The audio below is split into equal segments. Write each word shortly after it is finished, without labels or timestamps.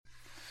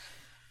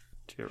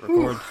Did you hit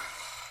record?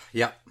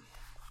 Yep.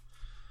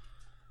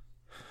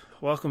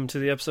 Welcome to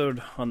the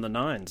episode on the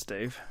nines,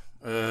 Dave.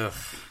 Ugh,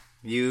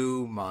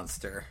 you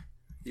monster.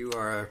 You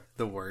are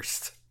the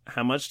worst.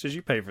 How much did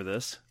you pay for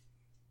this?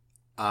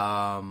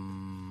 I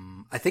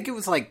think it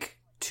was like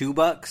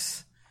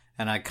 $2,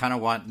 and I kind of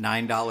want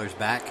 $9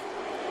 back.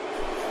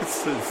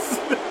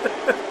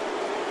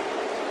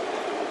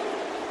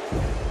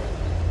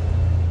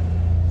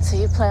 So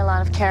you play a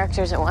lot of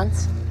characters at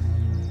once?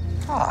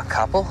 Oh, a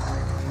couple.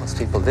 Most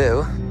people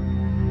do.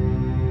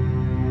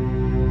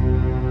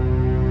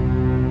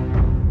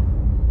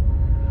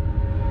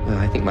 Well,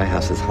 I think my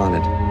house is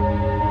haunted.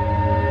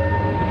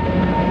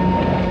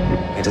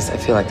 I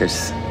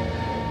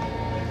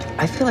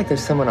feel like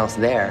there's someone else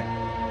there.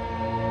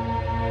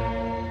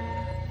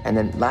 And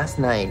then last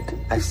night,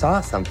 I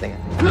saw something.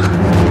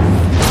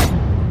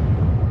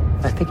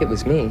 I think it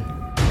was me.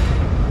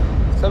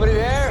 Somebody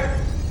there?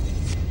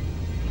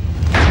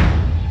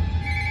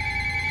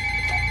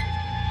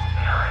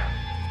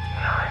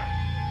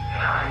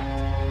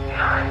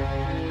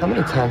 How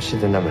many times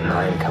should the number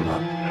 9 come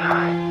up?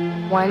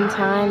 1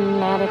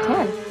 time out of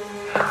 10.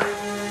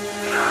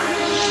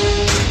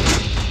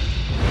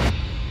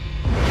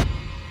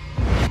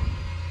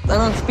 I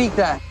don't speak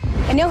that.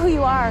 I know who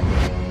you are.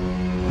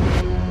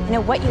 I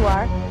know what you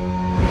are.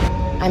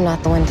 I'm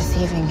not the one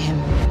deceiving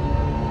him.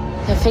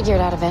 He'll figure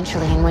it out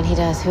eventually, and when he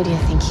does, who do you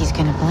think he's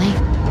gonna blame?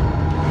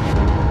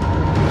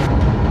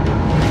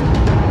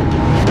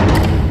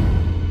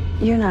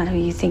 You're not who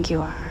you think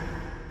you are.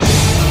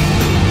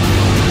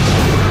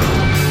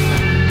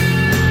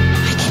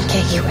 I can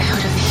get you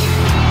out of here.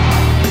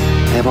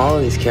 I have all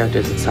of these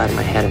characters inside of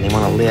my head, and they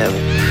want to live.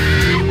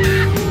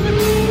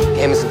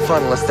 Game isn't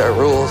fun unless there are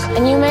rules.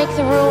 And you make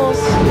the rules.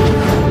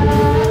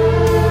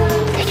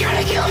 They're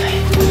trying to kill me.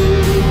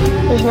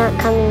 He's not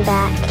coming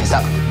back. It's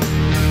up.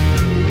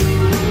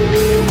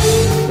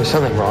 There's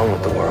something wrong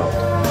with the world.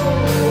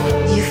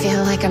 You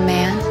feel like a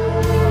man?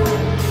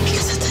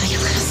 Because I'll tell you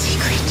a little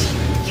secret.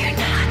 You're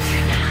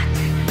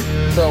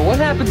not. So what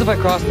happens if I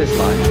cross this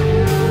line?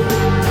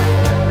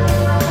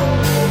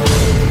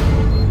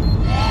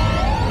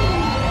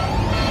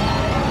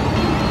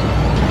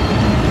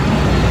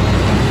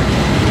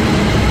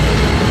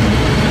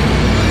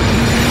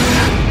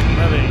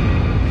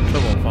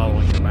 Trouble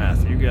following your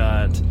math. You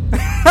got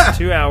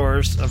 2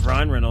 hours of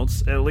Ryan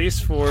Reynolds, at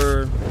least for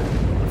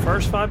the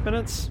first 5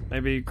 minutes.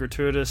 Maybe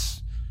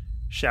gratuitous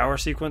shower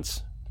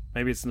sequence.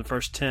 Maybe it's in the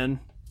first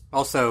 10.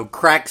 Also,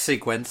 crack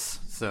sequence.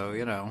 So,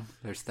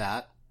 there's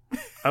that.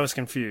 I was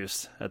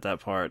confused at that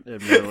part,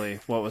 admittedly,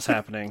 what was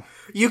happening.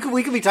 We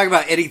could be talking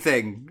about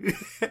anything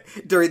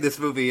during this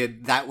movie,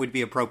 and that would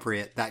be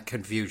appropriate, that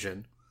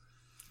confusion.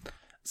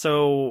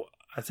 So,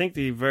 I think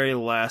the very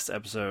last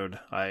episode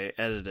I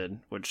edited,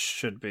 which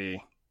should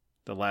be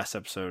the last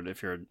episode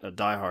if you're a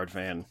diehard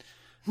fan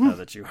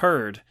that you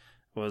heard,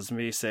 was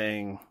me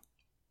saying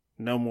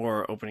no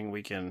more opening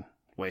weekend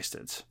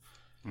wasteds.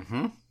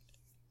 Mm-hmm.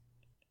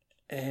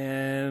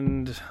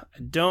 And I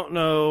don't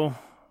know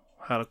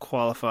how to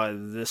qualify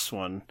this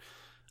one,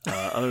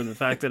 other than the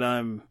fact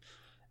that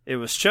it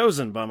was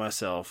chosen by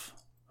myself.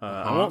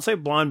 I won't say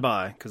blind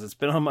buy, because it's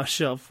been on my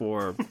shelf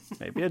for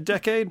maybe a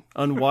decade,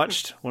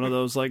 unwatched. One of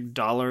those like $1,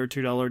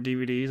 $2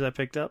 DVDs I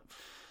picked up.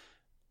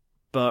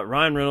 But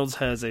Ryan Reynolds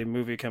has a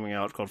movie coming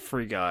out called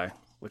Free Guy,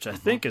 which I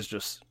think is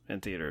just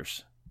in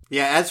theaters.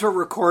 Yeah, as we're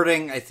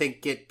recording, I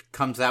think it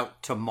comes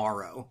out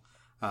tomorrow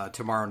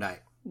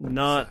night.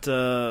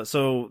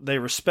 So they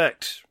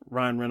respect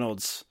Ryan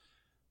Reynolds'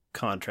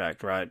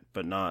 contract, right?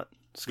 But not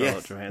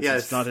Scarlett Johansson.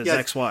 Yes, it's not his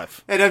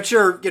ex-wife. And I'm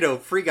sure,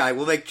 Free Guy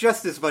will make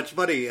just as much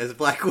money as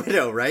Black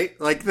Widow, right?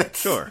 Like that's...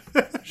 Sure.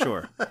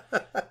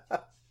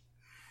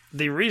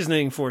 The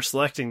reasoning for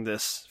selecting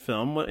this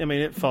film, I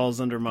mean, it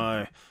falls under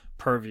my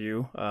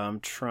purview. I'm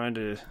trying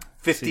to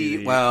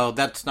 50, well,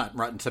 that's not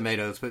Rotten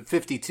Tomatoes, but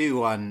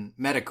 52 on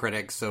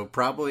Metacritic, so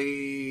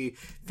probably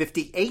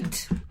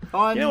 58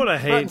 on what I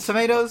hate? Rotten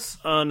Tomatoes?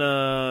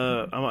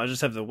 I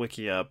just have the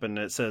wiki up, and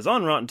it says,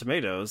 on Rotten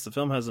Tomatoes, the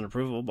film has an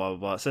approval, blah, blah,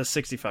 blah. It says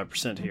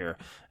 65% here.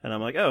 And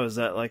I'm like, oh, is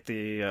that like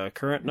the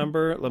current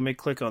number? Let me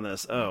click on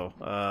this. Oh,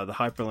 the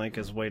hyperlink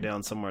is way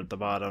down somewhere at the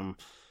bottom.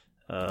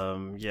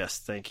 Yes,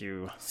 thank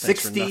you.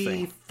 Thanks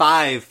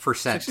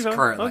 65%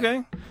 currently.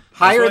 Okay.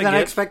 Higher than I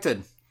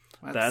expected.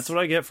 That's what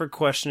I get for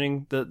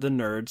questioning the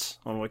nerds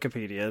on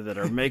Wikipedia that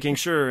are making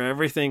sure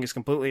everything is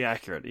completely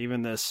accurate,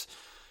 even this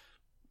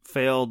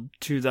failed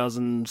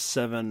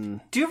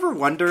 2007 Do you ever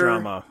wonder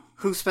drama.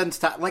 Who spends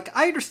time... Like,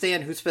 I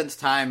understand who spends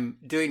time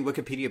doing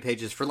Wikipedia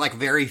pages for, like,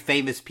 very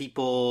famous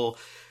people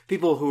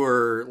who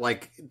are,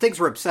 like, things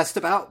we're obsessed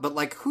about, but,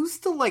 like, who's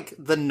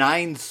the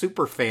 9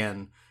 super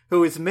fan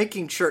who is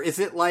making sure... Is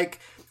it, like...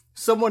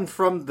 someone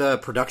from the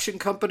production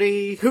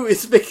company who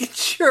is making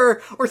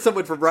sure, or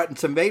someone from Rotten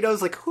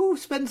Tomatoes, like who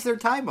spends their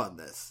time on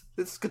this?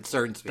 This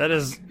concerns me. That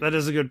is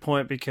a good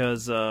point,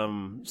 because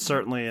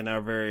certainly in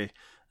our very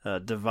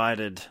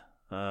divided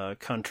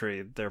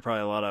country, there are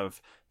probably a lot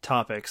of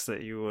topics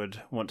that you would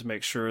want to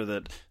make sure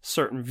that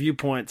certain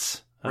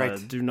viewpoints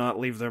do not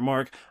leave their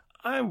mark.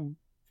 I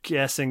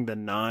guessing the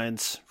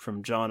Nines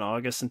from John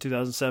August in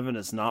 2007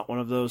 is not one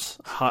of those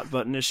hot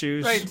button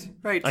issues.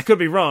 Right. I could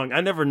be wrong.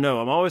 I never know.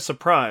 I'm always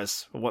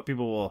surprised at what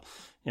people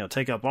will,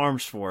 take up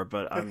arms for,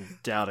 but I'm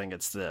doubting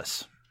it's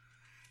this.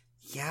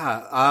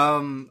 Yeah.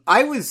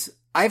 I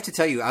have to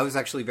tell you, I was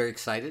actually very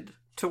excited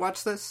to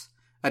watch this.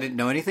 I didn't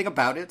know anything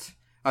about it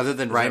other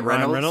than Ryan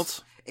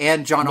Reynolds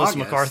and John Melissa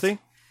August. McCarthy.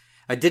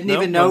 I didn't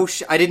even know.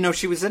 I didn't know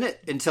she was in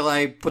it until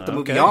I put the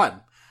movie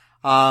on.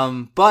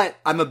 But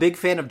I'm a big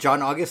fan of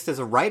John August as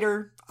a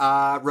writer.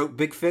 Wrote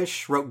Big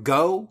Fish, wrote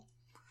Go.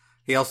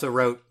 He also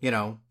wrote,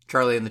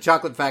 Charlie and the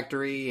Chocolate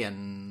Factory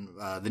and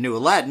the new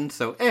Aladdin.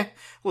 So, a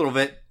little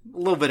bit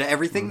of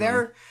everything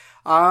there.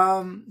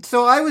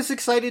 So I was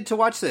excited to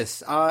watch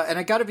this. And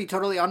I got to be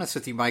totally honest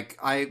with you, Mike.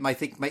 I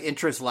think my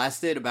interest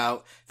lasted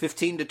about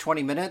 15 to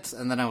 20 minutes,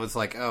 and then I was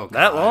like, oh, God.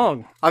 That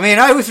long? I mean,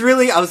 I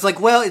was like,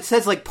 well, it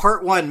says like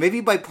part 1.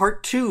 Maybe by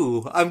part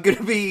 2, I'm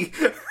gonna be.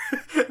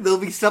 There'll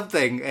be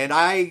something. And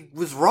I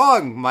was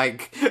wrong,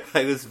 Mike.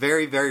 I was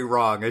very, very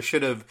wrong. I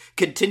should have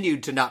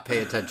continued to not pay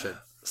attention.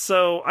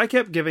 So I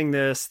kept giving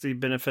this the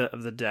benefit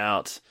of the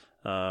doubt,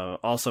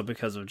 also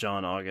because of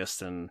John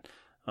August. And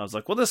I was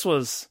like, well, this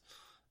was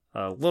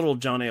little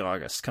Johnny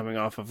August coming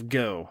off of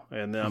Go.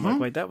 And then I'm like,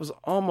 wait, that was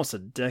almost a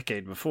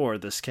decade before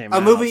this came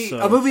out.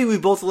 A movie we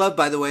both love,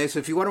 by the way. So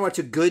if you want to watch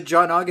a good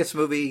John August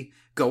movie,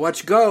 go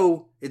watch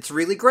Go. It's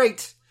really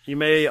great. You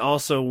may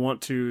also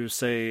want to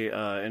say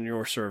in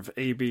your sort of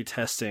A/B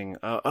testing,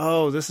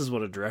 this is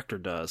what a director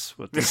does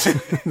with this,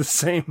 the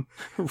same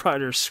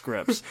writer's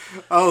scripts.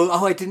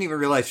 Oh, I didn't even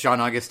realize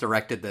John August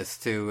directed this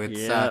too.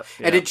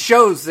 And it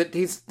shows that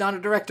he's not a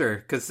director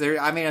because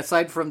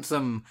aside from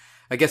some,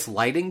 I guess,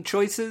 lighting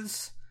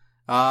choices,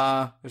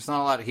 there's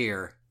not a lot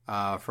here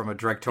from a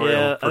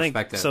directorial perspective.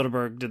 I think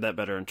Soderbergh did that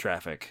better in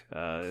Traffic.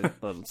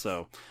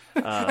 So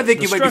I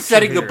think you might be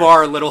setting the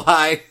bar a little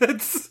high.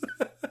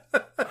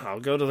 I'll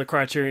go to the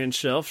Criterion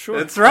shelf, sure.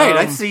 That's right.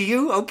 I see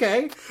you.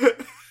 Okay.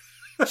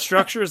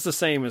 Structure is the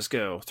same as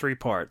Go, 3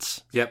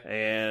 parts. Yep.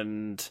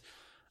 And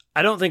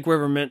I don't think we're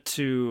ever meant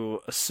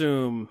to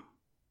assume,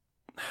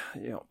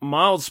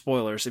 mild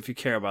spoilers if you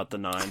care about the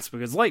Nines.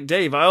 Because like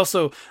Dave,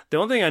 the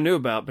only thing I knew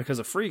about because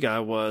of Free Guy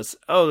was,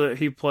 that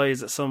he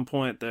plays at some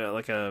point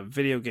like a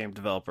video game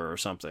developer or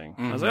something.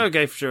 I was like,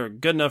 okay, for sure.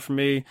 Good enough for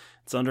me.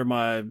 It's under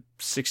my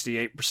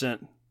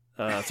 68%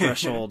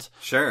 threshold.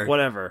 Sure.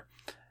 Whatever.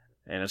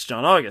 And it's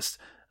John August.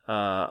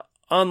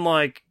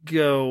 Unlike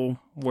Go,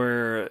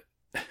 where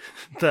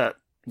that,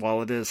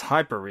 while it is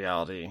hyper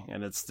reality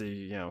and it's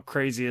the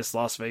craziest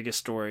Las Vegas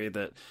story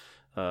that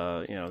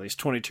these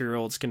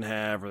 22-year-olds can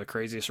have, or the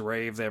craziest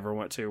rave they ever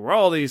went to, where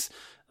all these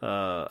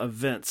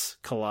events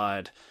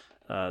collide.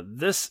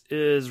 This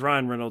is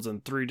Ryan Reynolds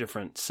in 3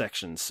 different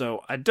sections.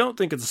 So I don't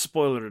think it's a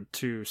spoiler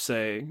to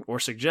say or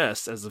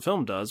suggest, as the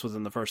film does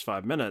within the first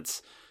 5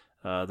 minutes,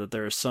 that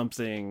there is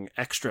something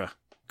extra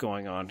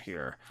going on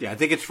here. Yeah, I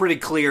think it's pretty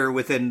clear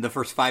within the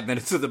first 5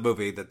 minutes of the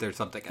movie that there's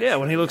something extra. Yeah,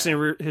 when he looks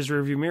in his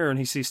rearview mirror and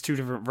he sees 2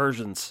 different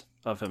versions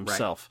of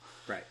himself.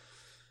 Right.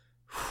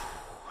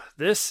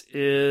 This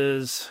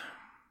is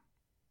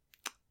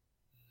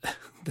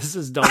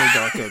Donnie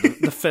Darko,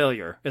 the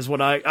failure, is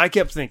what I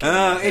kept thinking.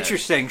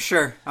 Interesting,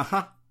 sure.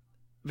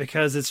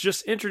 Because it's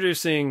just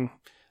introducing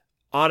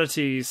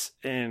oddities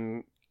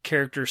and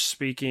characters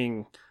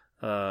speaking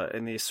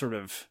in these sort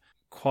of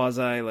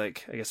quasi,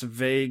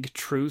 vague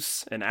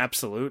truths and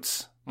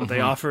absolutes, but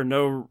they offer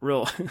no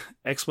real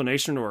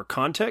explanation or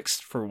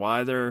context for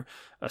why they're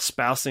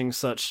espousing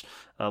such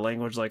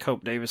language. Like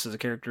Hope Davis is a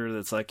character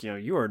that's like,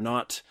 you are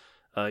not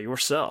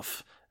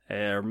yourself.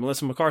 Or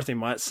Melissa McCarthy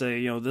might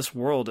say, this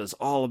world is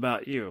all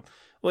about you.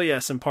 Well,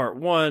 yes, in part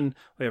 1,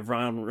 we have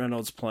Ryan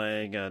Reynolds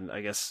playing an,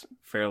 I guess,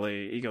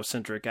 fairly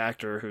egocentric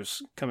actor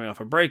who's coming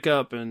off a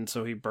breakup, and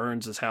so he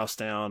burns his house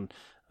down.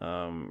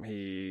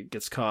 He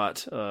gets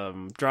caught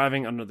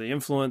driving under the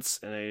influence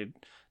in a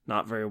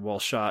not very well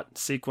shot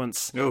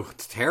sequence. Oh,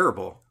 it's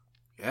terrible.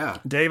 Yeah.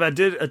 Dave, I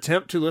did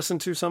attempt to listen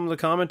to some of the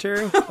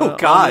commentary. Oh,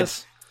 God.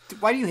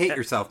 Why do you hate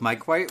yourself,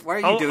 Mike? Why are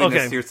you doing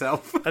this to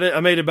yourself?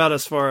 I made about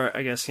as far,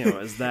 I guess,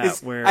 as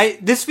that.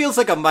 This feels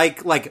like a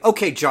Mike,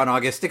 okay, John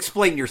August,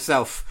 explain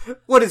yourself.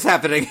 What is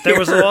happening here? There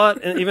was a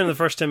lot, and even in the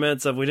first 10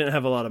 minutes of, we didn't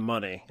have a lot of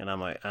money. And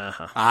I'm like,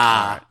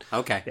 right.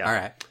 Okay, yeah. All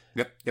right.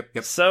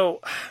 Yep.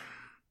 So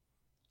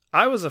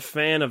I was a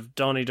fan of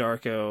Donnie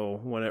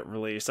Darko when it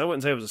released. I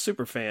wouldn't say I was a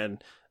super fan,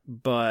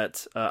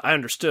 but I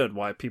understood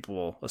why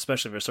people,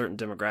 especially of a certain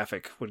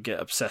demographic, would get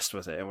obsessed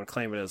with it and would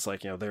claim it as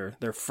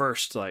their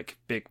first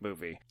big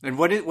movie. And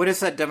what is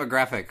that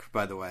demographic,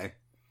 by the way?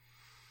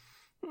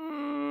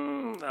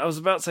 I was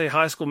about to say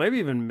high school, maybe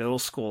even middle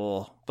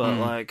school,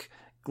 but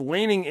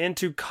leaning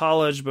into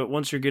college. But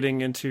once you're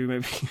getting into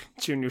maybe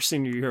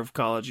senior year of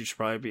college, you should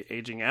probably be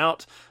aging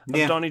out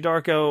of Donnie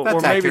Darko, That's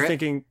or maybe accurate.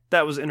 thinking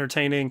that was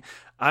entertaining.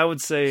 I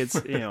would say it's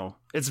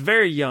it's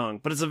very young,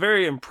 but it's a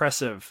very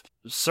impressive,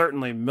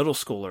 certainly middle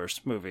schoolers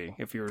movie.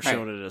 If you were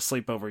showing it at a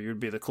sleepover, you'd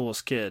be the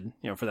coolest kid,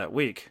 for that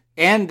week.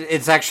 And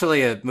it's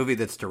actually a movie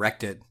that's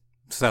directed.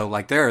 So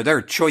there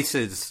are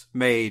choices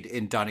made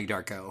in Donnie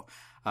Darko.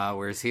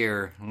 Whereas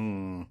here,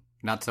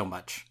 not so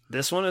much.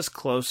 This one is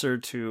closer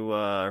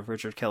to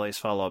Richard Kelly's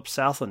follow-up,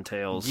 Southland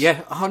Tales.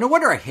 Yeah. Oh, no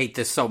wonder I hate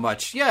this so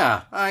much.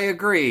 Yeah, I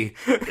agree.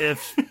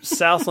 If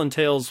Southland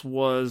Tales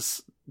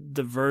was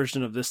the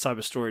version of this type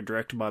of story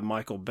directed by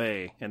Michael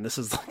Bay, and this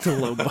is like the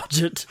low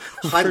budget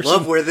I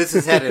love where this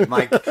is headed,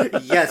 Mike.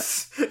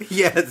 Yes,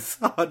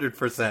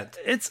 100%.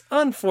 It's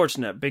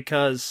unfortunate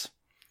because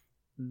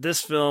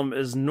this film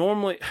is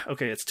normally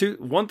okay. It's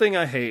one thing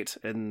I hate,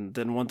 and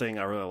then one thing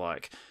I really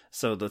like.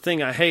 So the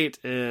thing I hate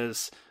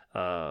is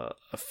a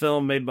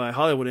film made by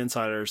Hollywood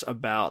insiders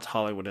about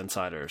Hollywood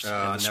insiders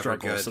and the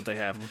struggles that they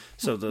have.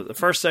 So the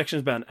first section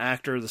is about an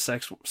actor. The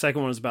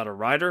second one is about a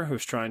writer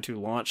who's trying to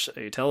launch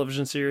a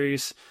television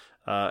series.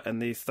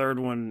 And the third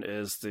one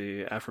is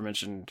the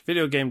aforementioned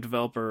video game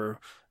developer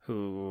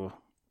who,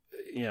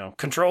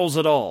 controls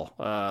it all.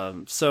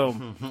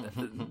 So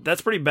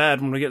that's pretty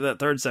bad. When we get to that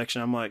third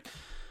section, I'm like,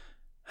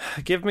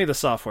 give me the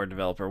software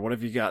developer. What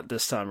have you got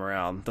this time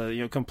around?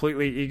 The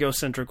completely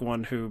egocentric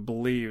one who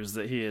believes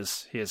that he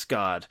is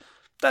God.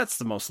 That's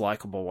the most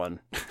likable one.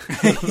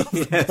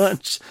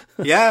 Bunch.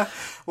 Yeah.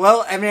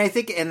 Well, I mean, I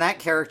think, and that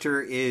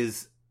character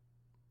is,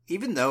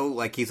 even though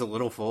like he's a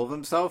little full of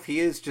himself, he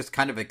is just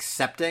kind of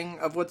accepting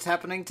of what's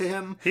happening to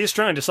him. He's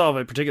trying to solve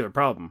a particular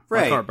problem.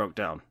 Right. My car broke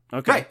down.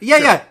 Okay. Right.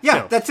 Yeah.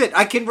 Sure. That's it.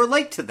 I can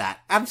relate to that.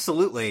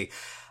 Absolutely.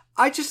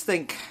 I just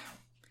think,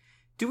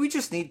 do we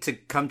just need to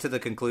come to the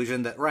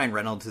conclusion that Ryan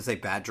Reynolds is a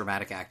bad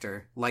dramatic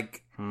actor?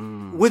 Like,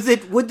 would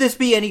this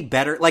be any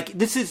better? Like,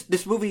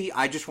 this movie,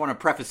 I just want to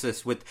preface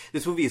this with,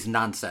 this movie is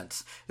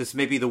nonsense. This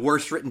may be the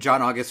worst written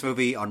John August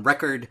movie on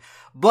record,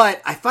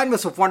 but I find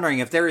myself wondering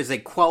if there is a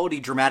quality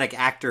dramatic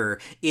actor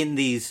in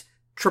these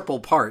triple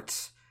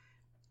parts.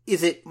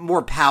 Is it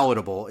more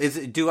palatable?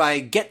 Do I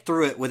get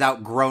through it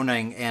without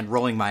groaning and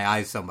rolling my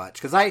eyes so much?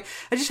 Because I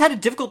just had a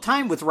difficult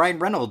time with Ryan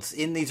Reynolds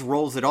in these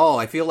roles at all.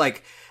 I feel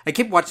like I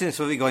keep watching this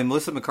movie going,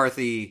 Melissa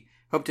McCarthy,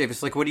 Hope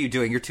Davis, like, what are you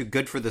doing? You're too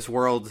good for this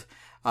world.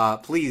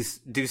 Please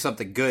do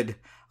something good.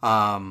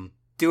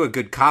 Do a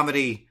good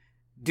comedy.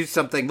 Do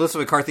something. Melissa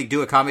McCarthy,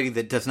 do a comedy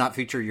that does not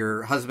feature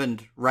your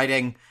husband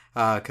writing,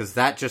 because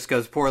that just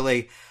goes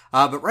poorly.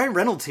 But Ryan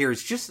Reynolds here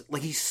is just,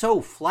 like, he's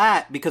so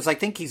flat because I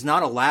think he's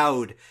not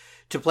allowed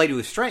to play to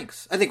his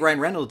strengths. I think Ryan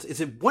Reynolds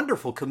is a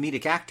wonderful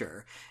comedic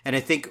actor. And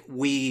I think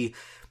we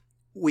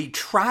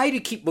try to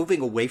keep moving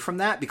away from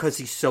that because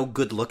he's so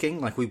good looking.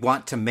 Like, we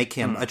want to make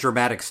him a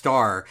dramatic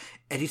star.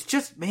 And he's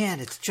just, man,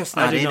 it's just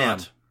not in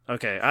him.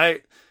 Okay,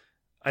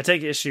 I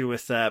take issue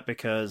with that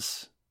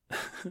because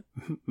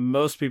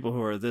most people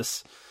who are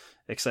this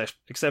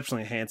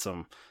exceptionally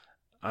handsome,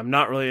 I'm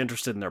not really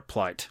interested in their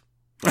plight.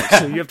 Like,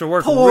 so you have to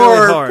work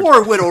really hard.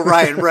 Poor widow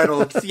Ryan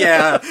Reynolds.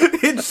 Yeah,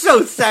 it's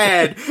so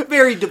sad.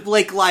 Married to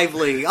Blake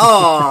Lively.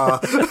 Oh.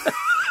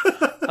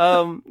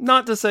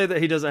 Not to say that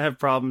he doesn't have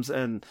problems,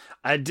 and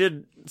I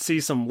did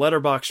see some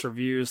Letterboxd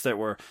reviews that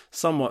were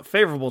somewhat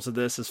favorable to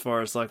this, as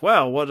far as like,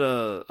 wow, what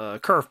a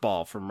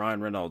curveball from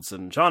Ryan Reynolds,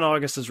 and John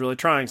August is really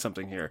trying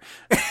something here.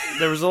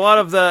 There was a lot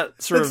of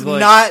that sort of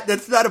like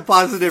that's not a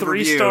positive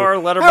 3-star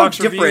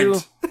Letterboxd review.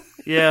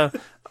 Yeah.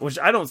 Which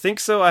I don't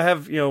think so. I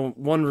have,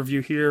 one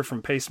review here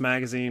from Pace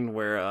Magazine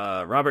where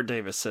Robert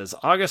Davis says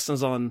August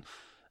is on,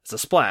 it's a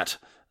splat,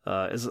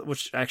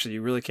 which actually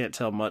you really can't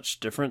tell much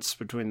difference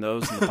between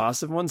those and the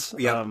positive ones.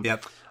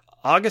 Yep.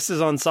 August is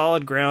on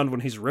solid ground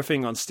when he's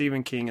riffing on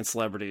Stephen King and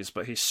celebrities,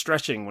 but he's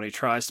stretching when he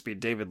tries to be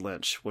David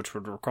Lynch, which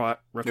would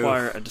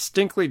require a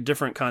distinctly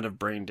different kind of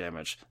brain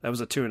damage. That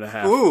was a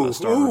 2.5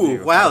 star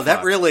review. Wow,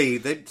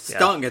 that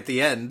stung at the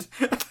end.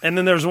 And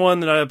then there's one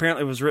that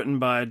apparently was written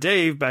by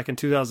Dave back in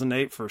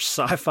 2008 for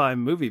Sci-Fi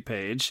Movie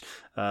Page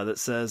that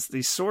says,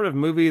 the sort of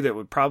movie that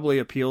would probably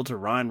appeal to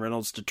Ryan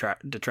Reynolds'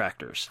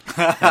 detractors.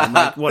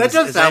 Like, what, that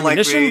does sound like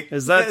me.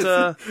 Is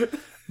that...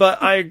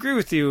 But I agree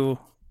with you.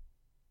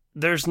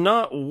 There's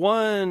not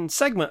one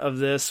segment of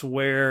this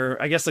where,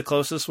 I guess the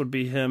closest would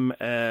be him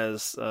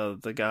as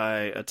the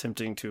guy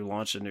attempting to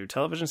launch a new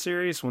television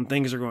series when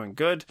things are going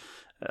good,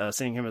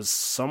 seeing him as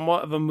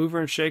somewhat of a mover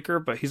and shaker,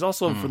 but he's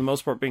also, for the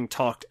most part, being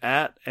talked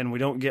at, and we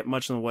don't get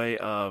much in the way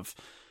of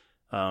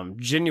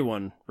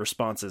genuine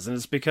responses. And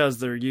it's because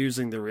they're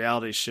using the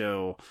reality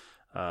show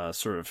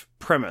sort of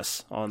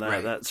premise on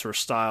that sort of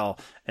style.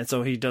 And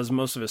so he does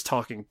most of his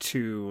talking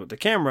to the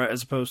camera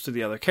as opposed to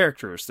the other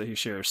characters that he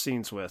shares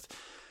scenes with.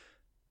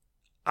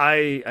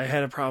 I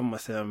had a problem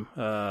with him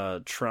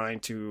trying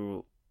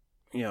to,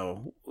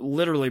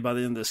 literally by the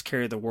end of this,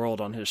 carry the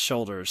world on his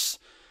shoulders.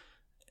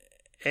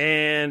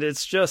 And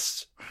it's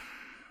just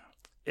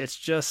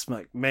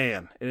like,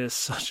 man, it is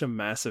such a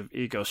massive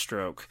ego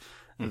stroke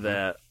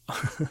that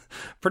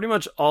pretty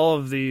much all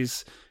of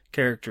these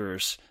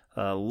characters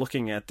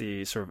looking at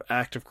the sort of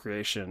act of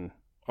creation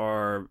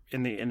are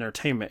in the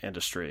entertainment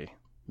industry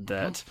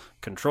that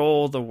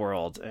control the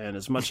world. And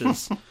as much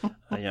as,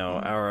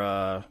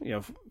 our,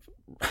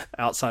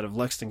 outside of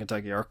Lexington,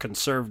 Kentucky, our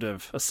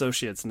conservative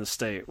associates in the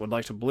state would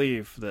like to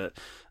believe that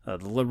the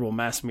liberal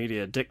mass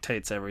media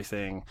dictates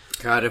everything.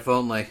 God, if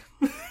only.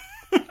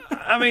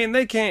 I mean,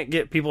 they can't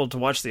get people to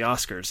watch the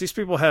Oscars. These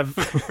people have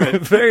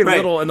very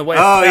little in the way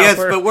of Oh, power. yes,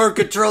 but we're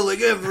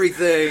controlling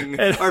everything.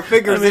 And, Our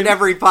fingers in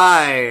every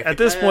pie. At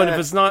this point, if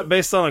it's not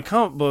based on a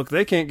comic book,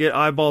 they can't get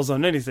eyeballs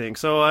on anything.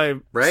 So I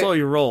slow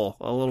your roll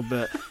a little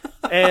bit.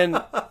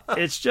 And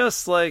it's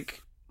just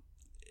like,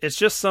 it's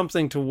just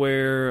something to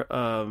where,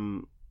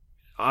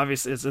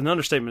 obviously, it's an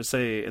understatement to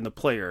say in The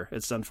Player,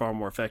 it's done far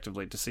more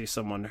effectively to see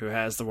someone who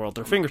has the world at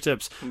their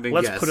fingertips.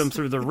 Let's put them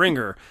through the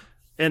ringer.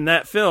 In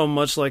that film,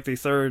 much like the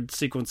third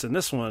sequence in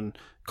this one,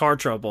 car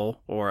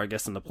trouble, or I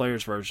guess in The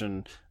Player's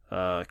version,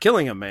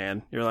 killing a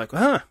man, you're like,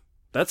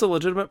 that's a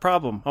legitimate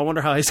problem. I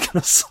wonder how he's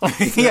going to solve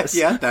this.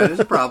 Yeah, that is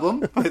a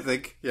problem, I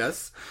think,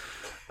 yes.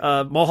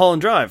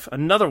 Mulholland Drive,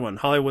 another one,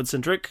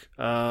 Hollywood-centric.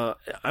 There's a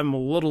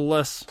little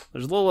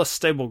less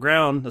stable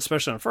ground,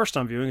 especially on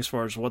first-time viewing, as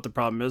far as what the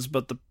problem is,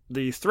 but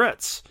the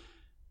threats,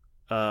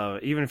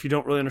 even if you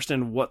don't really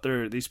understand what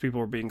these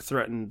people are being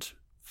threatened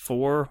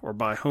for or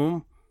by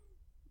whom,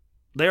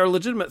 they are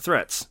legitimate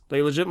threats.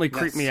 They legitimately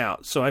creep me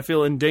out, so I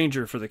feel in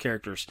danger for the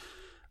characters.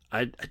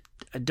 I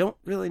don't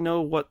really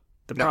know what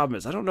the problem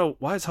is. I don't know,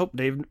 why is Hope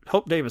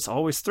Davis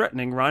always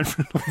threatening Ryan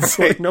Reynolds,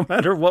 like, no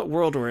matter what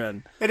world we're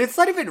in. And it's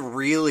not even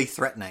really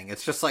threatening.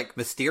 It's just like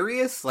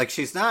mysterious. Like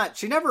she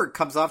never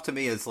comes off to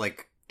me as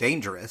like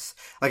dangerous.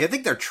 Like I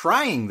think they're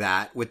trying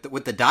that with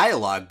the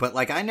dialogue, but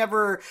like I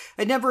never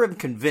am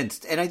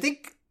convinced. And I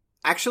think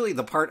actually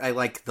the part I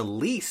like the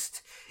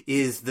least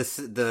is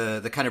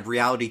the kind of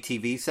reality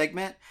TV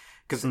segment.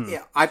 Because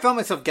I found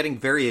myself getting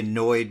very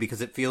annoyed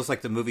because it feels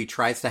like the movie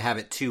tries to have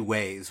it two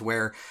ways,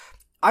 where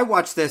I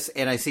watch this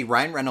and I see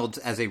Ryan Reynolds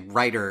as a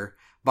writer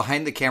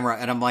behind the camera,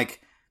 and I'm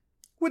like,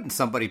 wouldn't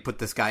somebody put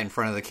this guy in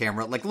front of the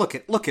camera? Like, look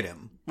at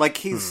him. Like,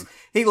 he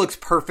looks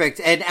perfect.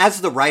 And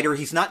as the writer,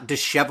 he's not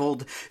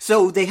disheveled.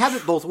 So they have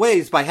it both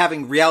ways by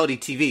having reality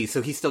TV.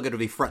 So he's still going to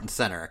be front and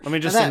center. Let me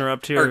just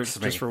interrupt here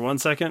just for 1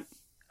 second.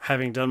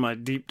 Having done my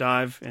deep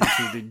dive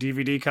into the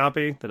DVD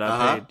copy that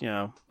I paid,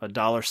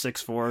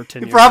 $1.06 for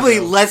 10 years probably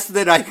ago. less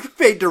than I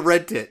paid to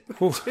rent it.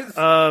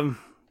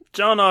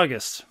 John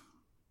August,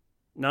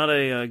 not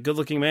a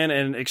good-looking man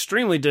and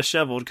extremely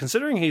disheveled,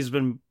 considering he's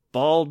been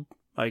bald,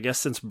 I guess,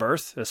 since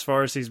birth, as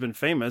far as he's been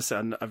famous.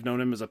 And I've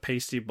known him as a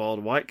pasty,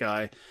 bald, white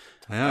guy.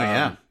 Oh,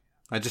 yeah.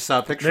 I just saw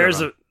a picture of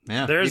him.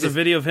 There's a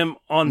video of him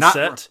on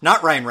set.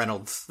 Not Ryan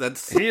Reynolds.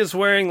 He is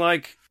wearing,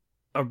 like,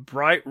 a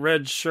bright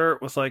red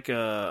shirt with like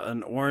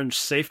an orange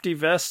safety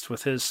vest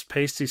with his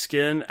pasty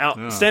skin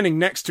standing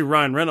next to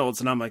Ryan Reynolds,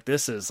 and I'm like,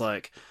 this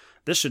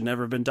should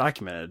never have been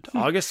documented.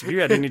 August, if you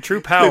had any true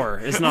power,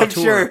 it's not I'm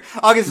sure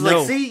August is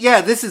like, see,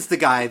 this is the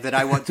guy that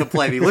I want to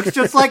play me. Looks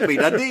just like me,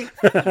 doesn't he?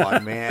 Come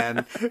on,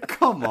 man.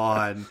 Come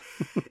on.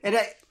 And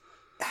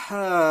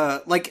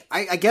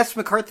I guess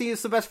McCarthy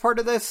is the best part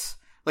of this.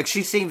 Like,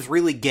 she seems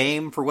really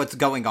game for what's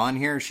going on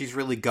here. She's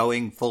really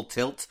going full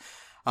tilt.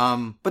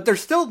 But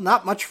there's still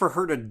not much for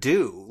her to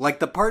do. Like,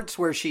 the parts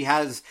where she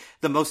has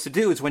the most to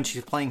do is when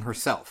she's playing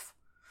herself.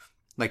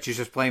 Like, she's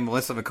just playing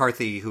Melissa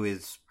McCarthy, who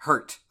is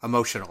hurt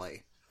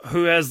emotionally.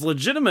 Who has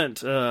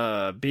legitimate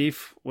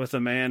beef with a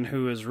man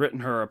who has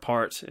written her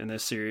apart in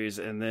this series,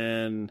 and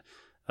then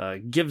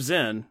gives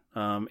in,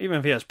 even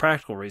if he has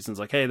practical reasons,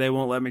 like, hey, they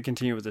won't let me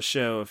continue with the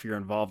show if you're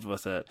involved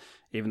with it,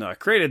 even though I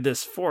created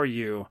this for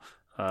you.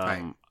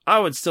 Right. I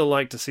would still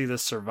like to see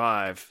this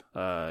survive,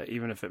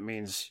 even if it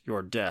means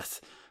your death.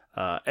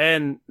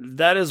 And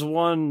that is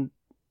one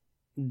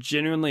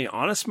genuinely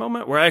honest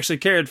moment where I actually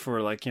cared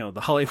for, like,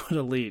 the Hollywood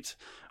elite,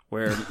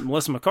 where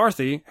Melissa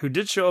McCarthy, who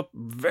did show up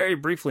very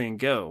briefly in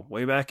Go,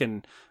 way back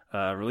in,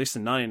 released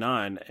in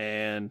 99,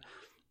 and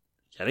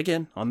yet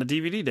again, on the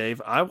DVD,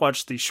 Dave, I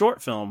watched the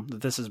short film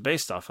that this is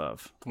based off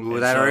of. Ooh,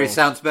 that already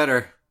sounds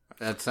better.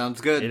 That sounds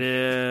good. It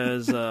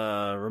is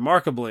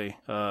remarkably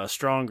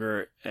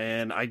stronger,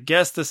 and I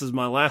guess this is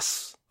my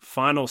last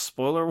final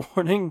spoiler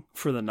warning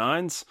for the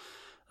Nines,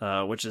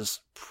 which is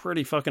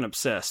pretty fucking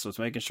obsessed with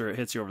making sure it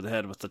hits you over the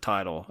head with the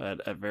title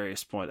at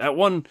various points. At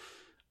one,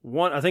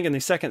 I think in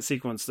the second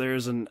sequence,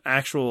 there's an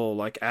actual,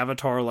 like,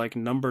 avatar, like,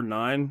 number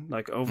 9,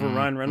 like, over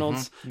Ryan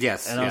Reynolds. Mm-hmm.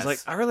 Yes, and I was like,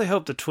 I really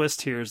hope the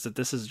twist here is that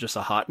this is just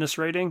a hotness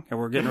rating, and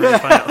we're getting ready to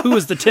find out who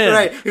is the 10,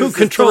 right. who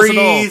controls it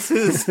all.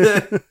 Who's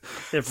the...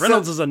 If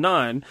Reynolds is a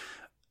 9,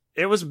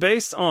 it was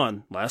based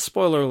on, last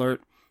spoiler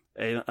alert,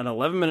 an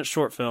 11-minute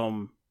short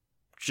film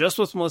just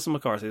with Melissa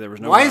McCarthy. There was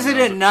no. Why is it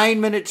a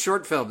 9-minute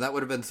short film? That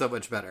would have been so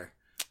much better.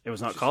 It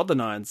was not called The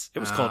Nines. It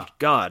was called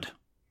God,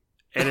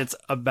 and it's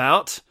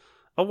about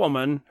a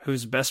woman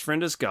whose best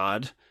friend is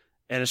God,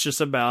 and it's just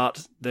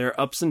about their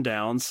ups and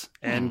downs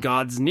and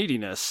God's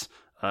neediness.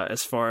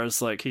 As far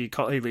as, like, he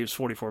leaves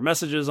 44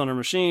 messages on her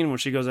machine when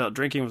she goes out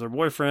drinking with her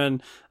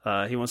boyfriend.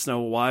 He wants to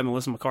know why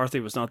Melissa McCarthy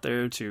was not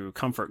there to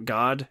comfort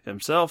God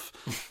himself.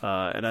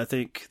 And I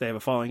think they have a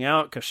falling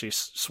out because she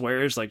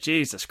swears, like,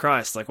 Jesus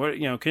Christ, like, what,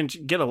 can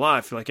you get a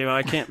life? Like,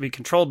 I can't be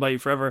controlled by you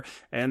forever.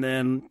 And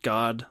then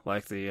God,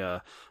 like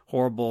the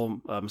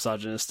horrible,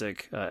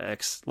 misogynistic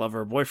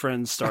ex-lover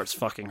boyfriend, starts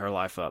fucking her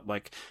life up.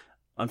 Like,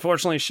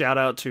 Unfortunately, shout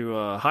out to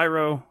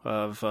Hyro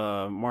of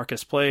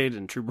Marcus Played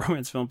and True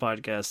Bromance Film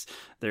Podcast.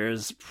 There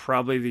is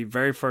probably the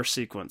very first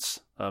sequence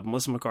of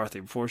Melissa McCarthy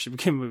before she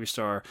became a movie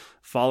star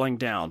falling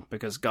down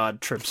because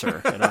God trips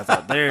her. And I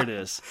thought, there it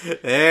is.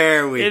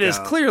 There we go. It is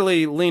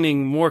clearly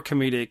leaning more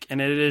comedic,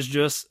 and it is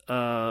just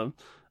about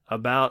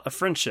a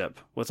friendship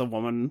with a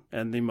woman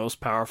and the most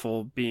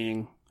powerful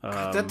being.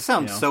 That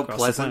sounds so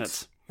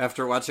pleasant.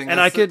 After watching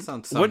this,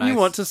 and wouldn't you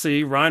want to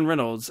see Ryan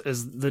Reynolds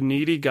as the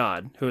needy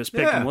God who has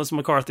picked Melissa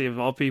McCarthy of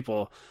all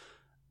people?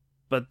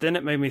 But then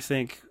it made me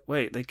think,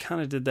 wait, they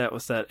kind of did that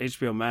with that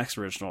HBO Max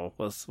original.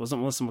 Wasn't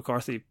Melissa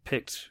McCarthy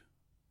picked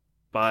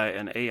by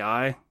an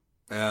AI?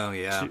 Oh,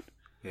 yeah.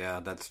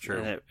 Yeah, that's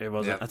true. It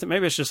wasn't. Yep. I think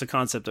maybe it's just a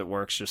concept that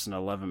works, just an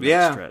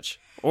 11-minute stretch.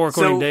 Or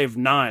according to Dave,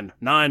 9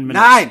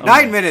 minutes.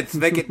 9 minutes.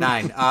 Make it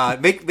 9.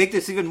 Make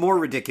this even more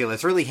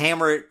ridiculous. Really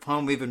hammer it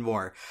home even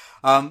more.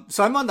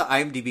 So I'm on the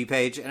IMDb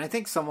page, and I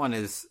think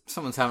someone's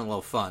having a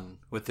little fun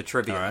with the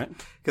trivia. All right.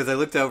 Because I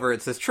looked over,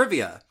 it says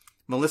trivia.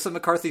 Melissa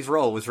McCarthy's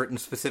role was written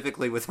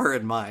specifically with her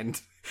in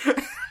mind.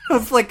 I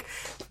was like,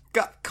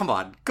 God, come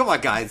on,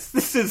 guys.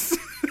 This is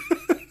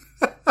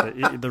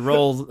the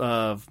role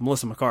of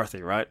Melissa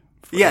McCarthy, right?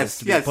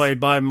 Yes. Played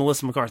by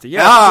Melissa McCarthy.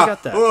 Yeah, I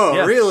got that. Oh,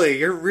 yeah. Really?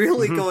 You're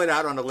really going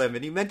out on a limb.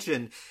 And you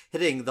mentioned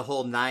hitting the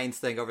whole nines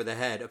thing over the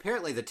head.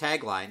 Apparently the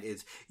tagline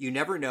is, you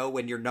never know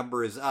when your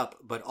number is up,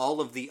 but all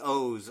of the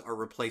O's are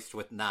replaced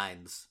with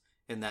nines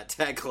in that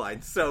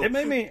tagline. So it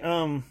made me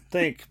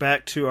think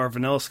back to our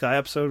Vanilla Sky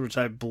episode, which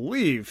I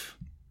believe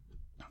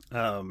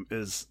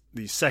is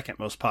the second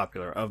most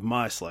popular of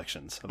my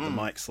selections, of the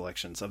Mike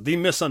selections, of The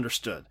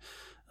Misunderstood.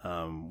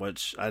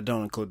 Which I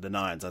don't include the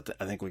nines. I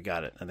think we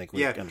got it. I think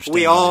we understand.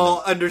 We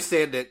all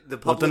understand it. The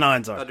public what the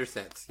nines are.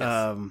 Understands.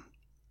 Yes.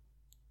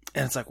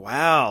 And it's like,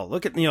 wow,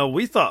 look at,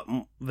 we thought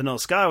Vanilla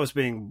Sky was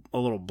being a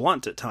little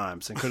blunt at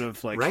times and could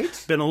have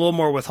right? been a little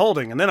more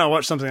withholding. And then I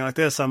watch something like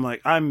this. I'm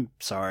like, I'm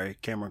sorry,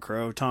 Cameron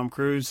Crowe, Tom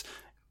Cruise.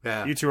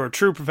 Yeah. You two are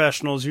true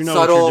professionals. You know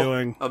Subtle, what you're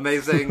doing.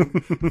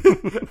 Amazing.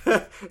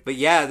 But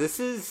yeah, this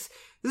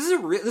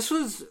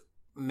was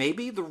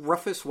maybe the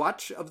roughest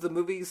watch of the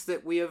movies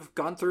that we have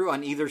gone through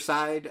on either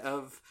side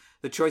of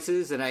the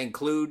choices, and I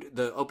include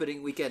the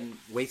opening weekend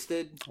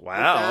wasted.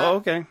 Wow,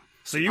 okay.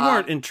 So you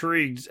weren't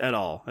intrigued at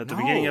all at the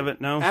beginning of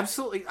it, no?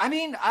 Absolutely. I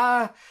mean,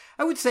 I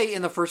would say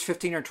in the first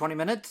 15 or 20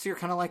 minutes, you're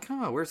kind of like,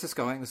 oh, where's this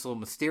going? This is a little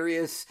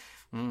mysterious.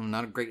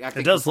 Not a great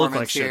acting performance. It does look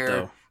like here. shit,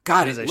 though.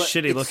 God, it is a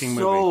shitty-looking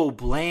movie. It's so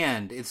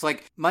bland. It's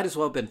like, might as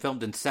well have been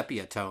filmed in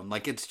sepia tone.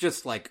 Like, it's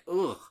just like,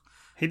 ugh.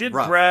 He did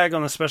brag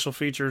on the special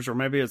features, or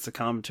maybe it's the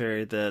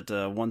commentary,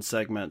 that one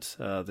segment,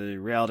 the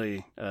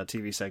reality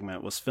TV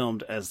segment, was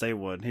filmed as they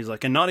would. He's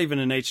like, and not even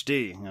in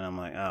HD. And I'm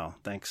like, oh,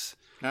 thanks.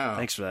 Oh.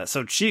 Thanks for that.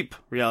 So cheap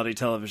reality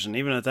television,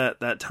 even at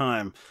that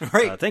time.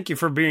 Right. Thank you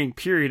for being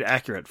period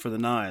accurate for the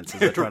nines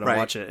as I try to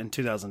watch it in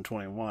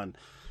 2021.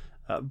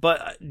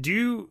 But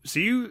do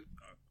you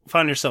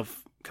find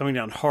yourself coming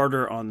down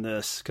harder on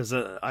this? Because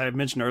I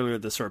mentioned earlier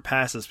the sort of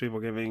passes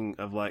people giving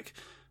of like,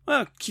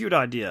 well, cute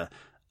idea.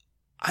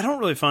 I don't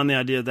really find the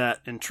idea that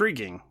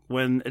intriguing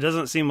when it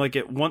doesn't seem like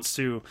it wants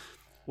to.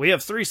 We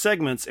have 3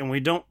 segments and we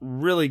don't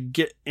really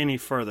get any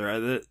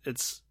further.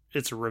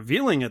 It's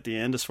revealing at the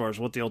end as far as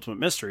what the ultimate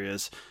mystery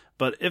is.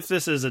 But if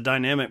this is a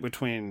dynamic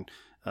between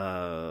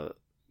God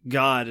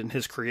and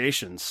his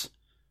creations,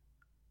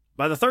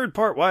 by the third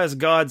part, why is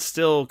God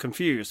still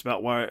confused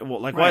about why?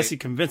 Well, like, why is he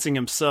convincing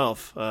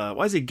himself?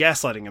 Why is he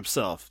gaslighting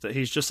himself that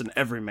he's just an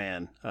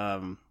everyman?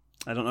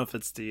 I don't know if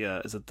it's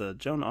is it the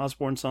Joan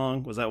Osborne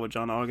song? Was that what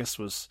John August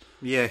was?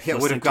 Yeah,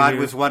 what if God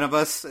was one of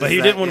us? But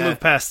he didn't want to move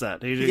past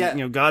that. He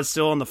did, God's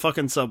still on the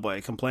fucking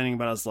subway complaining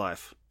about his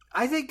life.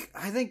 I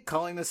think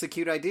calling this a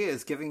cute idea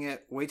is giving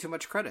it way too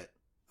much credit.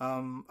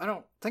 I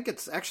don't think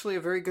it's actually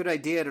a very good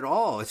idea at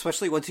all,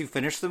 especially once you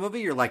finish the movie.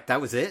 You're like,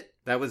 that was it?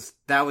 That was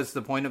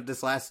the point of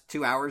this last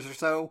 2 hours or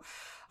so?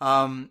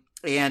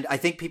 And I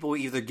think people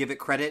either give it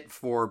credit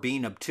for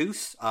being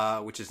obtuse,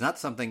 which is not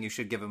something you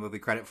should give a movie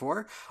credit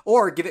for,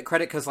 or give it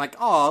credit because like,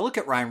 oh, look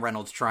at Ryan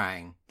Reynolds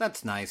trying.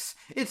 That's nice.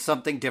 It's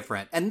something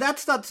different. And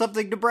that's not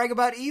something to brag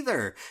about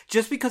either.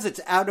 Just because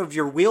it's out of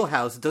your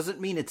wheelhouse doesn't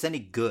mean it's any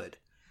good.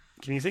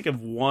 Can you think of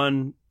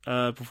one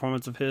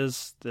performance of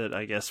his that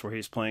I guess where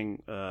he's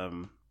playing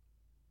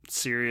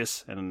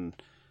serious and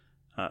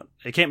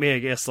it can't be, I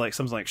guess, like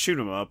something like Shoot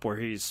 'Em Up where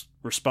he's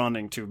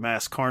responding to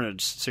mass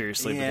carnage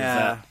seriously because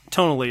that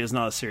tonally is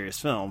not a serious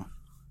film.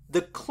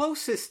 The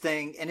closest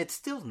thing, and it's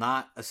still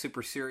not a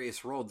super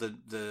serious role,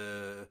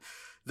 the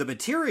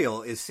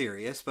material is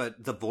serious,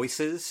 but The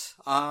Voices,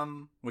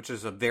 which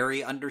is a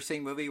very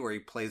underseen movie where he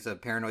plays a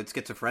paranoid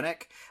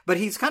schizophrenic, but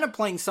he's kind of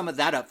playing some of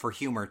that up for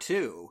humor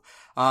too.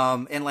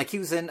 And like he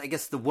was in, I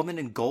guess, The Woman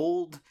in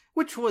Gold,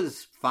 which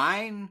was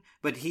fine,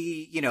 but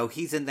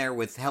he's in there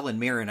with Helen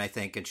Mirren, I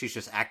think, and she's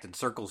just acting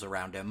circles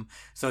around him.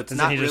 So it's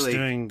not really just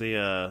doing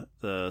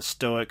the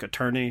stoic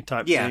attorney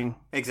type thing.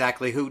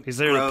 Exactly. Who he's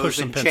there to push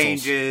some and pencils.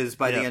 Changes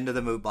by the end of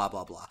the movie, blah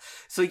blah blah.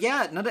 So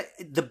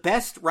the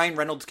best Ryan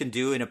Reynolds can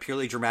do in a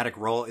purely dramatic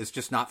role is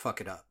just not fuck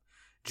it up,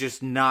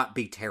 just not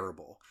be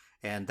terrible.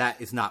 And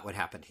that is not what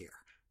happened here.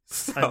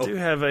 So, I do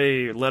have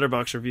a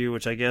Letterboxd review,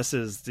 which I guess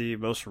is the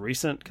most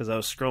recent, because I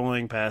was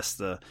scrolling past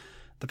the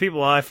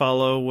people I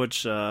follow,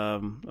 which,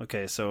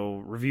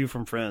 so review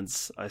from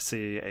friends. I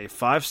see a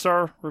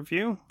 5-star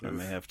review. I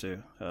may have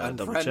to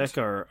double check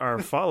our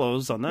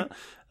follows on that.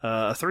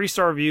 A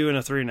 3-star review and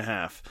a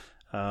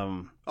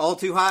 3.5. all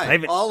too high.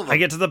 All of them. I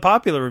get to the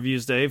popular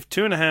reviews, Dave.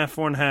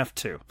 2.5, 4.5,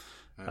 2.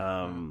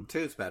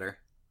 2's better.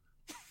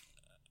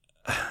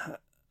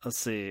 Let's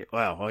see.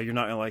 Wow. Well, you're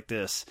not going to like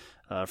this.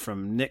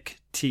 From Nick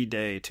T.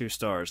 Day, 2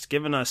 stars.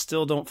 Given I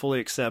still don't fully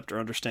accept or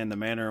understand the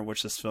manner in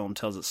which this film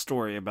tells its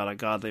story about a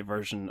godly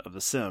version of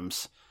The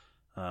Sims,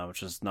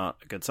 which is not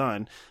a good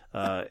sign,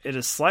 it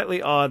is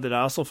slightly odd that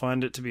I also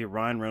find it to be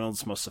Ryan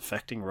Reynolds' most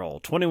affecting role.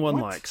 21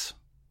 likes.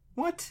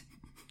 What?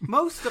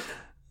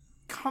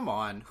 Come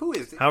on. Who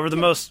is it? However, the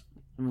most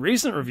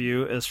recent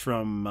review is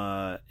from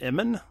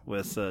Emin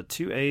with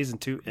 2 A's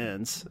and 2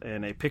 N's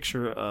and a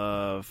picture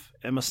of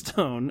Emma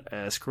Stone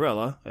as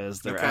Cruella as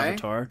their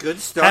avatar. Good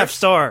start. Half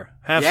star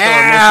most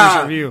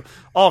recent review.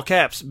 All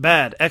caps,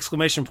 bad,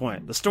 exclamation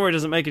point. The story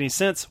doesn't make any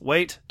sense.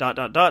 Wait, ...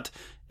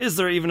 Is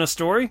there even a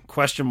story?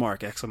 Question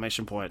mark,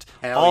 exclamation point.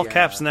 All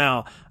caps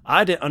now.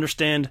 I didn't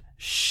understand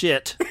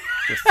shit.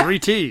 With 3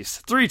 T's.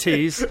 3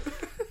 T's.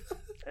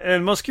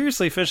 And most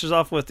curiously finishes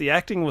off with the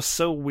acting was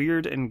so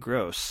weird and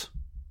gross.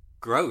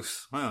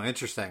 Gross. Oh,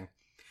 interesting.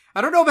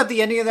 I don't know about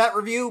the ending of that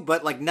review,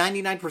 but like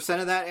 99%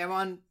 of that,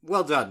 Amon,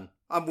 well done.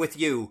 I'm with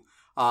you.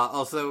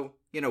 Also,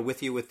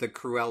 with you with the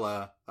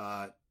Cruella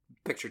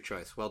picture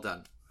choice. Well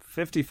done.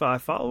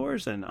 55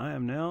 followers, and I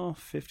am now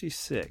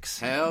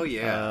 56. Hell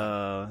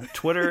yeah.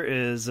 Twitter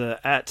is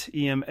at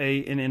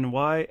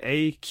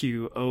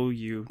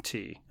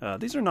EMANNYAQOUT.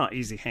 These are not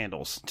easy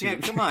handles. Yeah,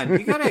 come on.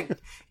 You gotta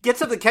get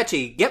something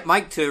catchy. Get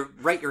Mike to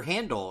write your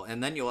handle,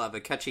 and then you'll have a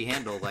catchy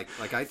handle like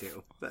I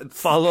do.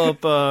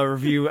 Follow-up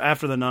review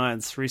after the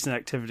 9s. Recent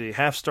activity.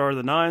 Half star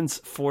the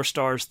 9s, 4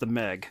 stars the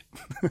Meg.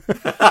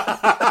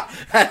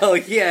 Hell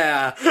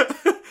yeah.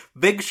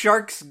 Big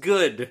Shark's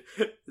good.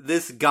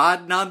 This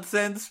God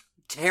nonsense,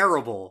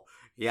 terrible.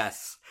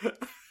 Yes.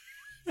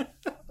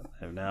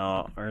 I've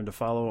now earned a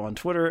follow on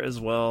Twitter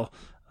as well.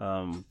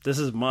 This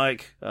is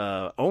Mike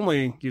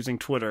only using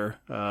Twitter.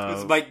 This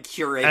is Mike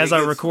curating as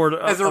I record a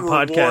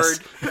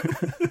podcast.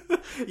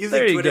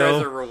 Using Twitter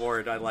as a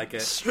reward. I like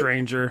it.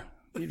 Stranger,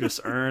 you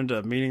just earned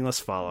a meaningless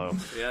follow.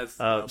 Yes.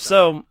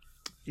 So,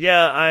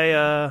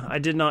 yeah, I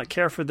did not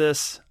care for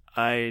this.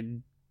 I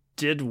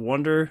did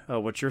wonder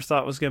what your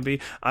thought was going to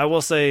be. I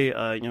will say,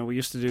 we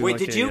used to do. Wait,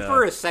 did you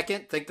for a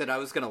second think that I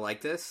was going to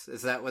like this?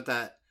 Is that what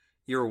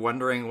you were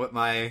wondering? What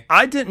my?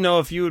 I didn't know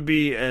if you would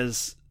be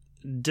as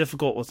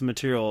difficult with the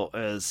material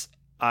as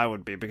I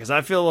would be, because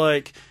I feel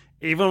like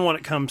even when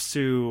it comes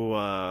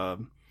to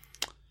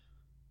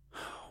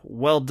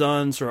well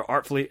done, sort of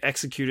artfully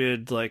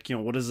executed, like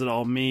what does it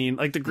all mean?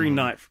 Like the Green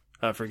Knight,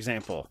 for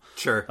example.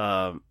 Sure.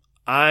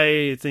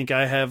 I think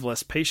I have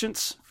less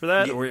patience for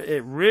that, or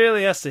it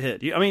really has to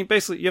hit.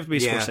 Basically, you have to be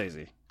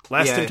Scorsese.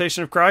 Last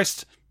Temptation of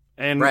Christ,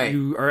 and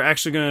you are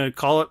actually going to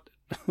call it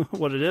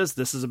what it is.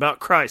 This is about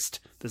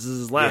Christ. This is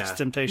his last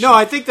temptation. No,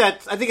 I think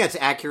that's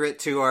accurate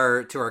to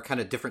our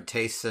kind of different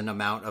tastes and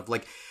amount of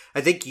like. I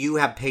think you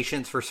have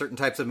patience for certain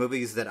types of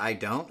movies that I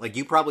don't. Like,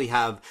 you probably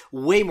have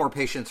way more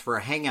patience for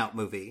a hangout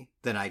movie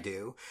than I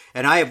do.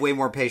 And I have way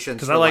more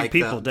patience for I like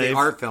people, the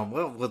art film.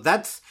 Well,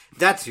 that's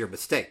your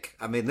mistake.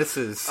 I mean,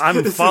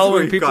 I'm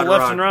following people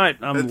left and right.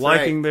 I'm that's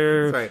liking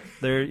right.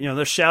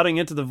 they're shouting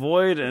into the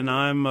void, and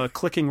I'm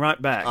clicking right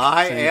back.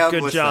 I am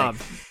good listening. job.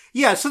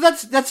 Yeah, so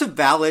that's a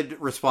valid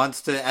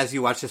response to, as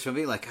you watch this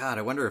movie, like, God,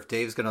 I wonder if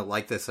Dave's going to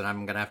like this and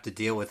I'm going to have to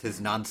deal with his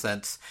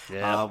nonsense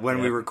when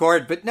we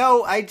record. But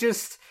no, I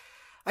just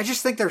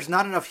think there's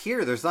not enough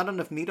here. There's not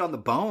enough meat on the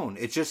bone.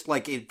 It's just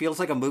like, it feels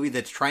like a movie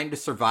that's trying to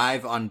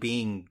survive on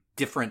being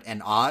different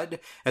and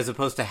odd, as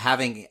opposed to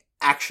having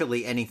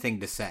actually anything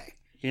to say.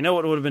 You know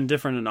what would have been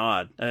different and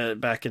odd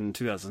back in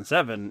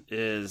 2007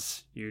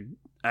 is you'd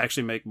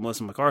actually make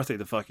Melissa McCarthy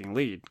the fucking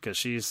lead, because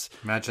she's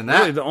imagine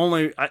really that the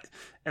only.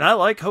 And I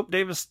like Hope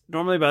Davis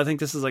normally, but I think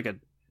this is like a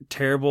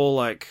terrible,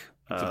 like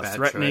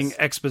threatening choice.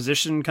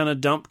 Exposition kind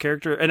of dump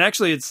character. And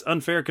actually, it's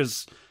unfair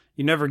because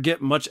you never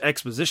get much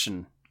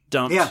exposition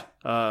dumped. Yeah.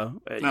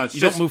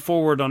 You don't move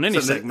forward on any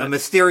segment. A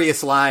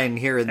mysterious line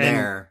here and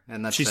there,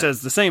 and that's she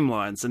says the same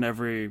lines in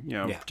every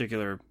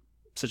particular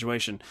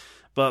situation.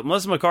 But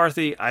Melissa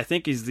McCarthy, I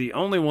think, is the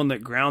only one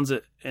that grounds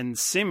it and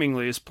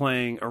seemingly is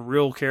playing a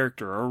real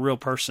character or a real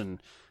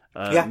person,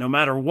 no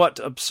matter what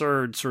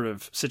absurd sort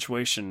of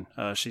situation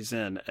she's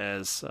in,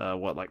 as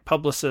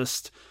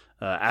publicist,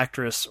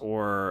 actress,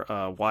 or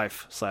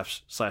wife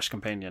 /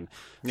 companion.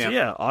 Yeah. So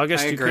yeah,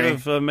 August, you could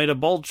have made a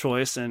bold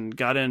choice and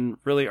got in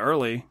really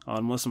early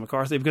on Melissa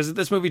McCarthy, because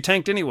this movie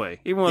tanked anyway,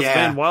 even with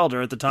Van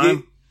Wilder at the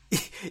time.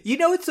 You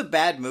know, it's a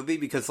bad movie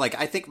because, like,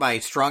 I think my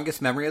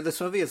strongest memory of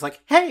this movie is like,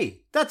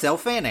 hey, that's Elle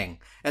Fanning.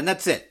 And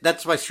that's it.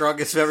 That's my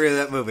strongest memory of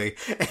that movie.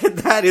 And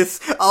that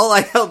is all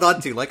I held on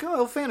to. Like, oh,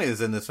 Elle Fanning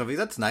is in this movie.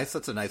 That's nice.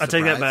 That's a nice surprise. I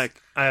take that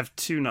back. I have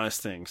 2 nice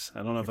things.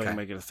 I don't know if I can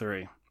make it a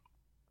 3.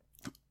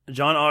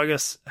 John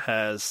August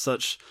has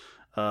such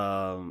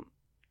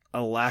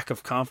a lack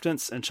of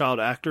confidence in child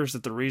actors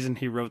that the reason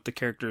he wrote the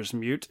characters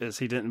mute is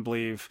he didn't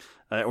believe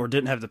or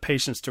didn't have the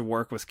patience to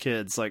work with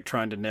kids, like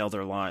trying to nail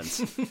their lines.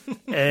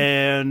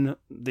 And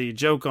the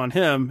joke on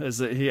him is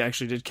that he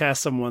actually did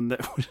cast someone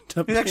that would end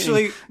up He's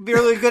actually a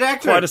really good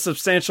actor. quite a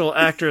substantial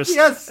actress.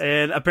 Yes.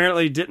 And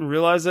apparently didn't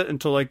realize it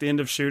until like the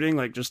end of shooting,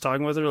 like just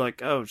talking with her,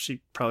 like, oh,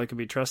 she probably could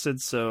be trusted.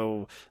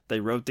 So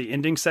they wrote the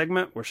ending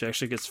segment where she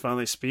actually gets to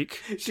finally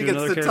speak She to gets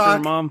another to character, talk.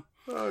 her mom.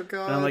 Oh,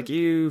 God. And I'm like,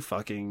 you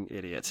fucking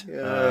idiot.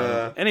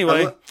 Yeah.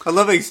 Anyway. I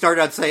love how you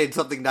started out saying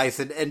something nice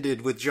and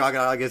ended with John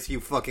August, you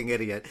fucking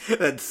idiot.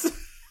 That's...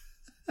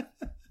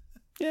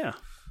 Yeah.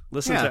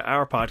 Listen Yeah. to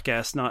our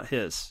podcast, not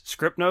his.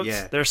 Script notes?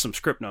 Yeah. There's some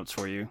script notes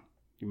for you,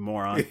 you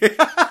moron.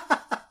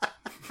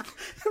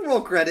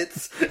 Roll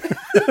credits.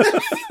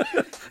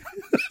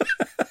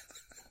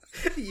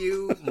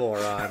 You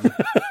moron.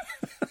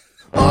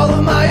 All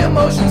of my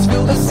emotions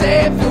feel the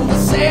same,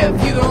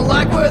 If you don't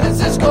like where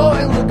this is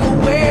going, look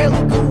away,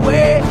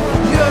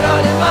 You're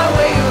not in my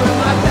way, you're in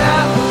my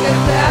path, look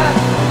at that.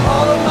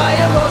 All of my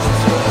emotions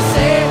feel the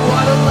same,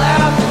 what a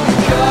laugh. You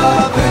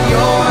cover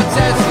your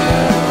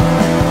tattoo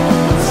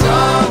with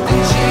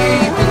something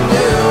cheap and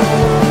new,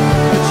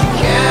 but you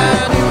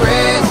can't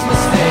erase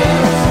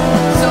mistakes.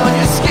 It's on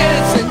your skin,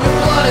 it's in your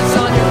blood, it's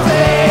on your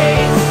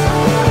face.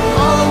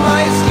 All of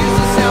my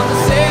excuses sound the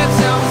same.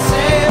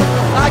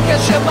 I can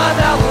shut my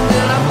mouth and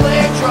then I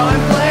blink,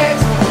 drawing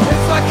blanks.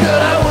 If I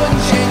could, I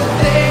wouldn't change a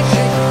thing.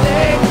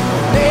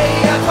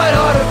 Maybe I'd fight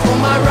harder for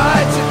my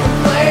right to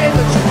complain,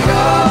 but you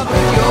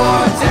covered your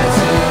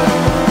tattoo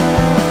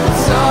with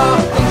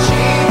something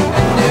cheap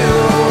and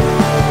new,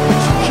 but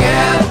you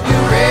can't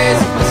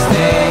erase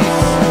mistakes.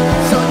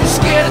 It's on your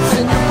skin, it's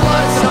in your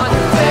blood, it's on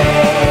your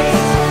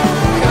face.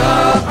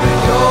 Cover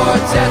your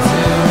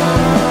tattoo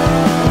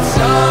with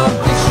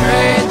something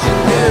strange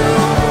and new.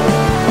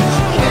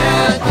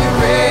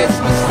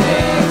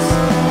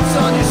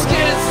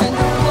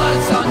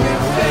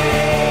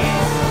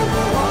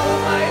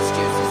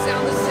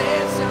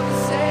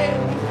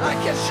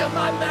 Shut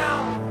my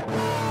mouth.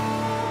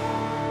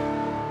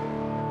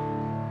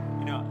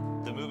 You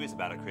know, the movie is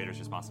about a creator's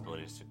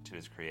responsibilities to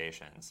his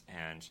creations,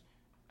 and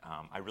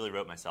I really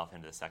wrote myself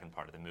into the second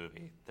part of the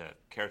movie. The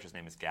character's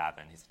name is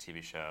Gavin. He's a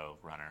TV show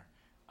runner,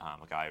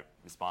 a guy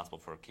responsible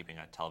for keeping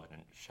a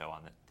television show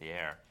on the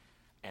air.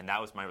 And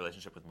that was my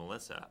relationship with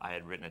Melissa. I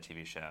had written a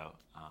TV show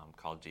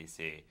called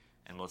DC,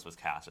 and Melissa was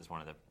cast as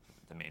one of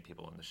the main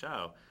people in the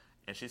show.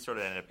 And she sort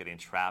of ended up getting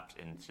trapped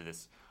into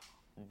this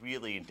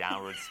really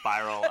downward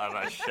spiral of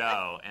a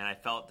show, and I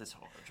felt this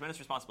tremendous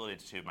responsibility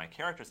to my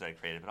characters that I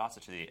created, but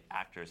also to the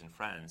actors and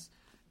friends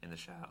in the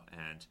show.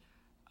 And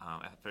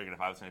I figured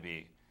if I was going to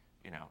be,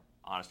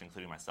 honest,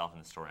 including myself in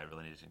the story, I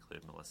really needed to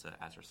include Melissa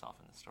as herself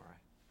in the story.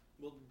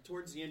 Well,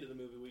 towards the end of the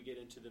movie, we get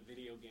into the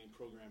video game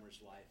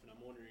programmer's life, and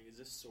I'm wondering, is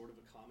this sort of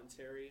a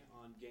commentary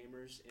on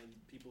gamers and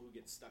people who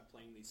get stuck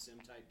playing these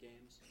sim-type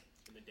games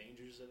and the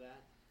dangers of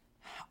that?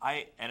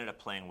 I ended up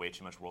playing way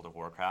too much World of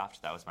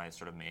Warcraft. That was my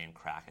sort of main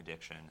crack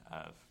addiction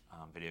of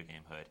video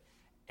gamehood.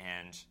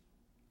 And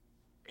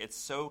it's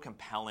so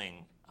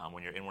compelling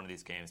when you're in one of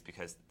these games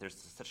because there's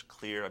such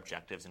clear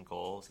objectives and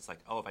goals. It's like,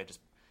 oh, if I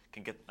just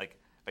can get, if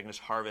I can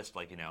just harvest,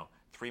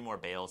 3 more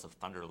bales of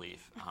Thunderleaf,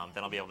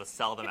 then I'll be able to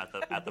sell them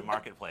at the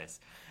marketplace.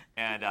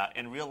 And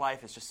in real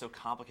life, it's just so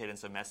complicated and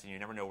so messy. You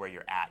never know where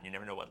you're at. And you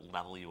never know what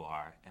level you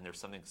are. And there's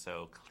something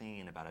so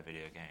clean about a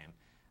video game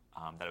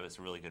that it was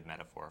a really good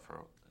metaphor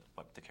for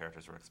what the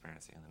characters were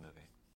experiencing in the movie.